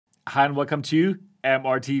Hi and welcome to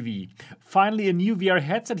MRTV. Finally, a new VR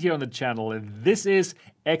headset here on the channel. This is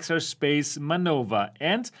XRSPACE Manova,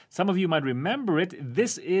 and some of you might remember it.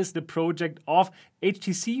 This is the project of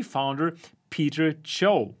HTC founder Peter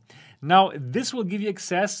Cho. Now, this will give you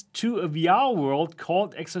access to a VR world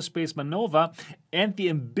called XRSPACE Manova, and the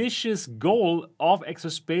ambitious goal of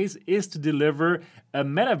XRSPACE is to deliver a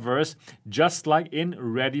metaverse just like in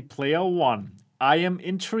Ready Player One. I am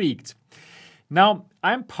intrigued. Now,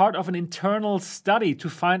 I'm part of an internal study to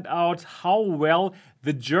find out how well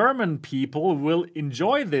the German people will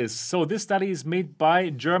enjoy this. So this study is made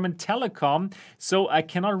by German Telecom, so I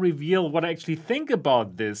cannot reveal what I actually think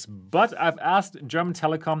about this. But I've asked German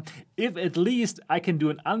Telecom if at least I can do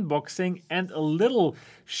an unboxing and a little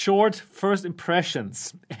short first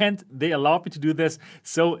impressions. And they allowed me to do this,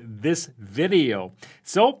 so this video.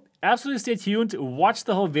 So absolutely stay tuned, watch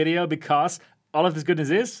the whole video because all of this goodness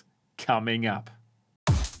is coming up.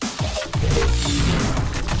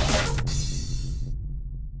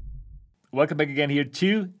 Welcome back again here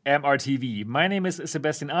to MRTV. My name is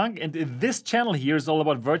Sebastian Ank, and this channel here is all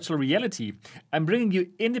about virtual reality. I'm bringing you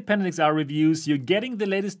independent XR reviews, you're getting the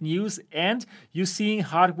latest news, and you're seeing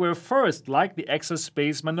hardware first, like the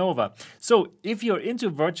XRSPACE Manova. So if you're into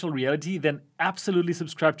virtual reality, then absolutely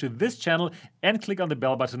subscribe to this channel and click on the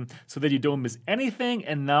bell button so that you don't miss anything.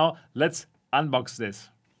 And now let's unbox this.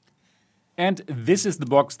 And this is the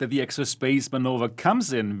box that the XRSPACE Manova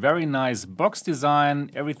comes in. Very nice box design,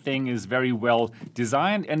 everything is very well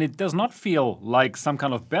designed, and it does not feel like some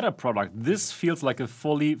kind of better product. This feels like a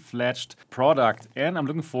fully fledged product, and I'm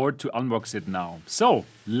looking forward to unbox it now. So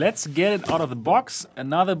let's get it out of the box,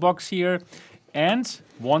 another box here, and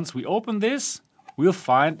once we open this, we'll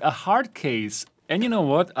find a hard case. And you know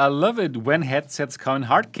what? I love it when headsets come in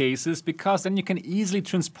hard cases because then you can easily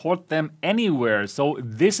transport them anywhere. So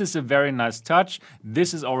this is a very nice touch.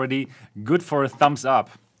 This is already good for a thumbs up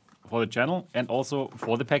for the channel and also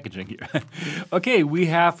for the packaging here. Okay, we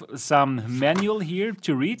have some manual here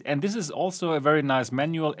to read, and this is also a very nice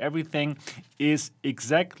manual. Everything is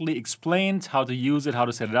exactly explained, how to use it, how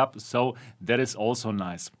to set it up, so that is also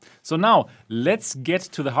nice. So now let's get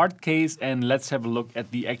to the hard case and let's have a look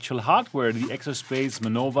at the actual hardware, the XRSPACE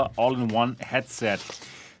Manova all-in-one headset.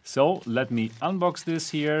 So let me unbox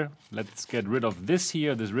this here. Let's get rid of this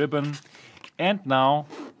here, this ribbon, and now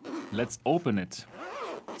let's open it.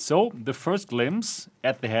 So the first glimpse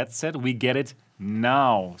at the headset, we get it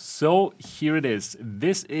now. So here it is.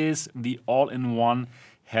 This is the all-in-one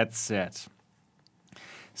headset.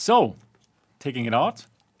 So taking it out,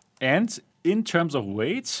 and in terms of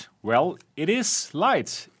weight, well, it is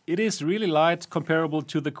light. It is really light, comparable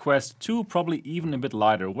to the Quest 2, probably even a bit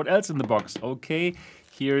lighter. What else in the box? Okay,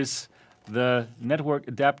 here's the network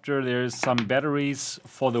adapter. There's some batteries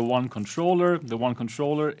for the one controller,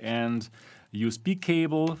 and USB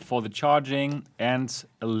cable for the charging, and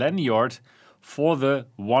a lanyard for the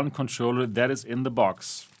one controller that is in the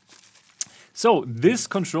box. So this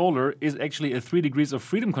controller is actually a 3 degrees of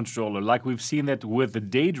freedom controller, like we've seen that with the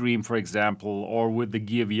Daydream, for example, or with the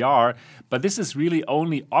Gear VR, but this is really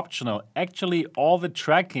only optional. Actually, all the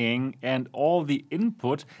tracking and all the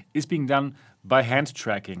input is being done by hand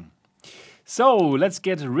tracking. So let's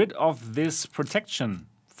get rid of this protection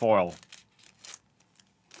foil.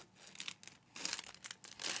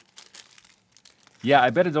 Yeah,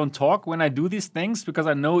 I better don't talk when I do these things because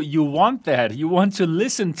I know you want that. You want to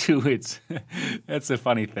listen to it. That's a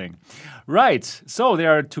funny thing. Right, so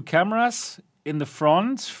there are two cameras in the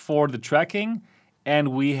front for the tracking, and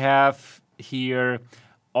we have here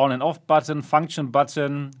on and off button, function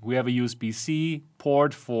button. We have a USB-C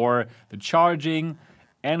port for the charging,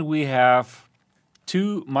 and we have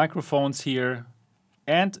two microphones here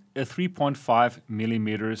and a 3.5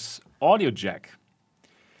 millimeters audio jack.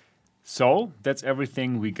 So that's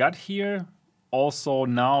everything we got here. Also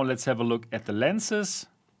now let's have a look at the lenses.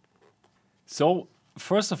 So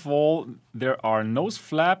first of all, there are nose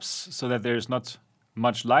flaps so that there's not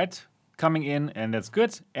much light coming in, and that's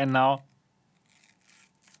good. And now,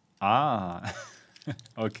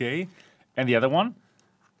 okay. And the other one?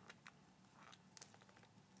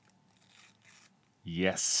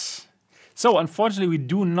 Yes. So unfortunately we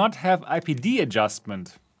do not have IPD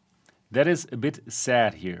adjustment. That is a bit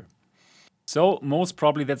sad here. So most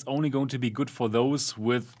probably that's only going to be good for those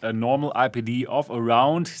with a normal IPD of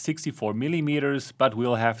around 64 millimeters, but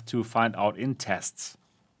we'll have to find out in tests.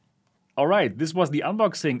 Alright, this was the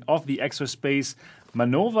unboxing of the XRSPACE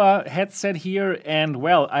Manova headset here, and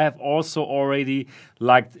well, I have also already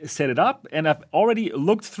set it up, and I've already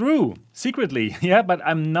looked through secretly, yeah, but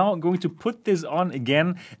I'm now going to put this on again,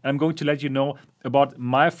 and I'm going to let you know about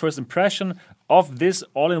my first impression of this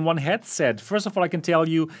all-in-one headset. First of all, I can tell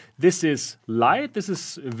you this is light. This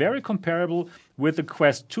is very comparable with the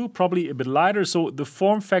Quest 2, probably a bit lighter. So the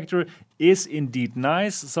form factor is indeed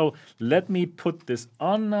nice. So let me put this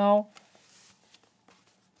on now.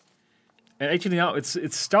 And actually now it's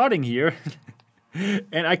starting here.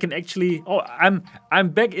 And I can actually, oh, I'm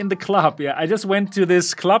back in the club. Yeah, I just went to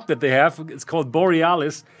this club that they have. It's called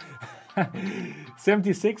Borealis.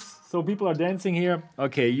 76. So people are dancing here.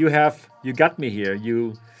 Okay, you got me here.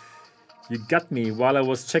 You got me while I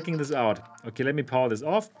was checking this out. Okay, let me power this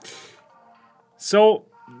off. So,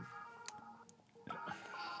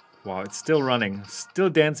 wow, it's still running, still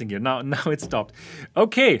dancing here. Now it stopped.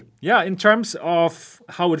 Okay, yeah. In terms of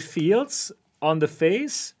how it feels on the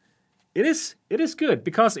face, it is good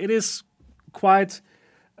because it is quite,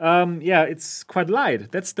 yeah, it's quite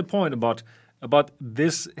light. That's the point about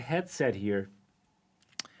this headset here.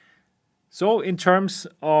 So in terms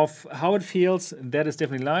of how it feels, that is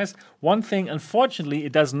definitely nice. One thing, unfortunately,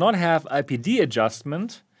 it does not have IPD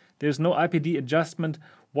adjustment. There's no IPD adjustment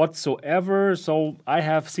whatsoever. So I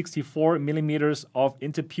have 64 millimeters of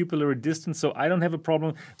interpupillary distance, so I don't have a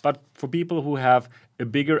problem. But for people who have a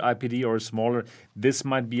bigger IPD or a smaller, this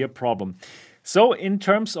might be a problem. So in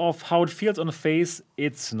terms of how it feels on the face,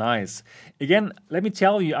 it's nice. Again, let me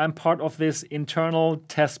tell you, I'm part of this internal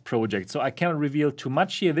test project, so I cannot reveal too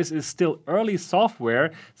much here. This is still early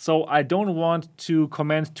software, so I don't want to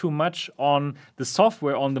comment too much on the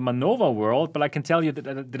software on the Manova world, but I can tell you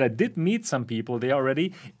that I did meet some people there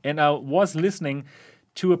already, and I was listening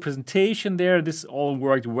to a presentation there. This all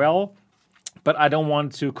worked well, but I don't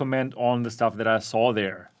want to comment on the stuff that I saw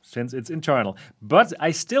there, since it's internal. But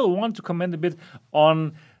I still want to comment a bit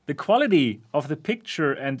on the quality of the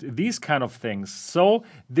picture and these kind of things. So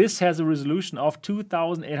this has a resolution of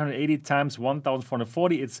 2880 times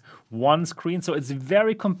 1440. It's one screen, so it's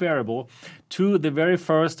very comparable to the very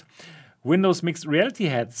first Windows mixed reality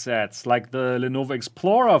headsets like the Lenovo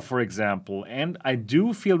Explorer, for example. And I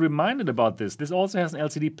do feel reminded about this. This also has an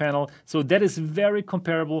LCD panel, so that is very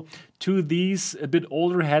comparable to these a bit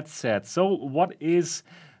older headsets. So what is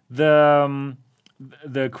the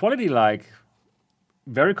quality like?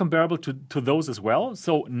 Very comparable to those as well.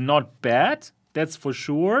 So not bad, that's for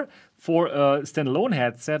sure. For a standalone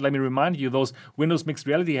headset, let me remind you, those Windows mixed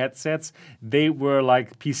reality headsets, they were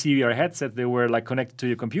like PC VR headsets. They were like connected to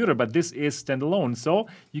your computer, but this is standalone. So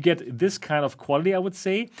you get this kind of quality, I would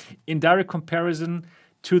say, in direct comparison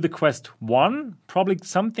to the Quest 1. Probably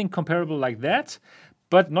something comparable like that,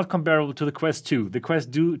 but not comparable to the Quest 2. The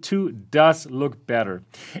Quest 2 does look better.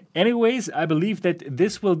 Anyways, I believe that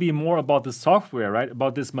this will be more about the software, right?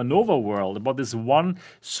 About this Manova world, about this one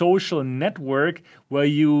social network where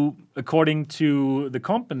you, according to the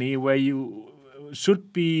company, where you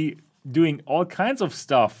should be doing all kinds of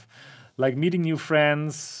stuff, like meeting new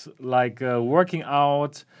friends, like working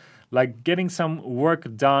out, like getting some work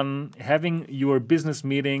done, having your business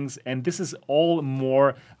meetings, and this is all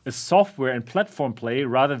more a software and platform play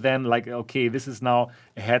rather than like, okay, this is now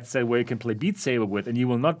a headset where you can play Beat Saber with, and you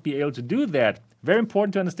will not be able to do that. Very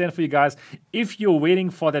important to understand for you guys, if you're waiting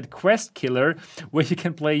for that Quest killer where you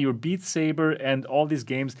can play your Beat Saber and all these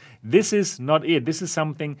games, this is not it. This is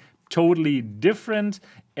something totally different,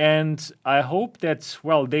 and I hope that,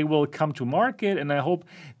 well, they will come to market, and I hope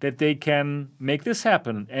that they can make this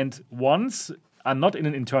happen. And once, I'm not in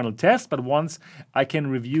an internal test, but once I can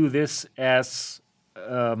review this as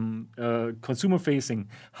consumer-facing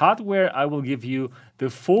hardware, I will give you the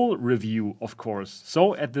full review, of course.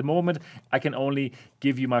 So at the moment, I can only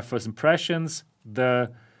give you my first impressions. The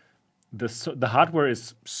hardware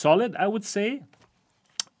is solid, I would say.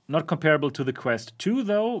 Not comparable to the Quest 2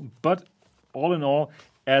 though, but all in all,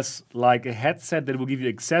 as like a headset that will give you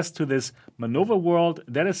access to this Manova world,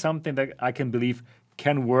 that is something that I can believe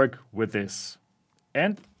can work with this.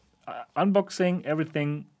 And unboxing,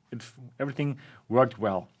 everything worked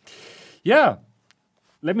well. Yeah,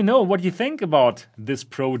 let me know what you think about this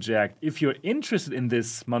project. If you're interested in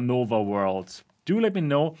this Manova world, do let me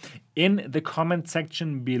know in the comment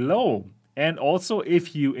section below. And also,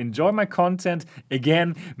 if you enjoy my content,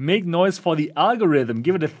 again, make noise for the algorithm.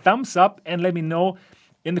 Give it a thumbs up and let me know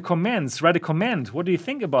in the comments. Write a comment. What do you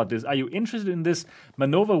think about this? Are you interested in this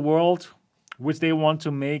Manova world, which they want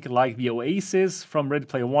to make like the Oasis from Ready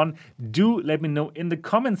Player One? Do let me know in the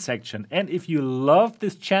comment section. And if you love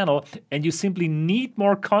this channel and you simply need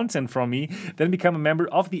more content from me, then become a member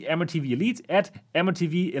of the MRTV Elite at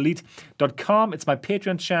mrtvelite.com. It's my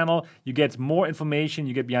Patreon channel. You get more information,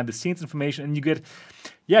 you get behind the scenes information, and you get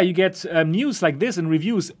yeah, you get news like this and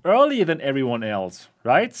reviews earlier than everyone else,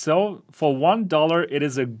 right? So for $1, it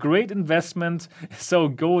is a great investment. So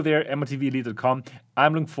go there, mrtvelite.com.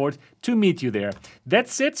 I'm looking forward to meet you there.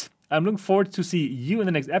 That's it. I'm looking forward to see you in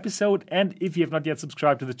the next episode. And if you have not yet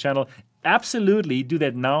subscribed to the channel, absolutely do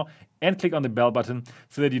that now and click on the bell button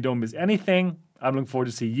so that you don't miss anything. I'm looking forward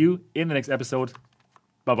to see you in the next episode.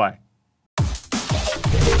 Bye-bye.